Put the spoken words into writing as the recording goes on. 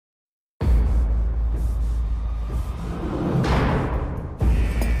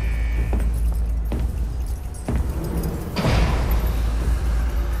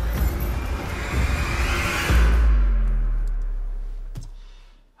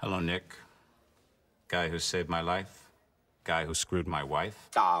Hello, Nick. Guy who saved my life. Guy who screwed my wife.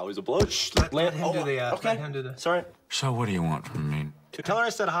 Ah, it was a blow. Shh, let him do the, okay. Let him do the... Sorry. So what do you want from me? Tell her I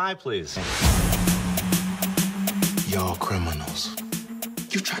said hi, please. Y'all criminals.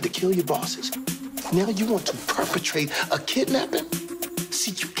 You tried to kill your bosses. Now you want to perpetrate a kidnapping?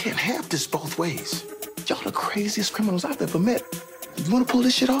 See, you can't have this both ways. Y'all the craziest criminals I've ever met. You want to pull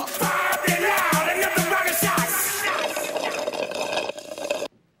this shit off?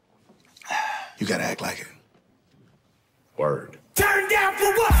 You gotta act like it. Word. Turn down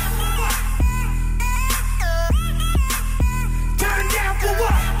for what? Turn down for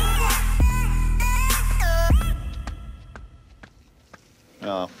what?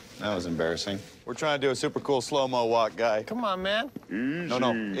 Oh, that was embarrassing. We're trying to do a super cool slow-mo walk, guy. Come on, man. Easy.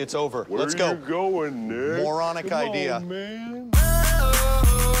 No, it's over. Where Let's go. You going, Nick? Moronic Come idea. on, man.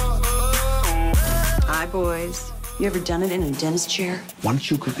 Hi, boys. You ever done it in a dentist chair? Why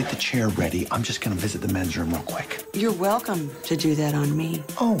don't you go get the chair ready? I'm just gonna visit the men's room real quick. You're welcome to do that on me.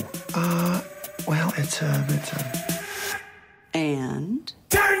 Oh, well, it's And?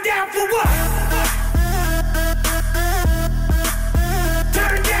 Turn down for what?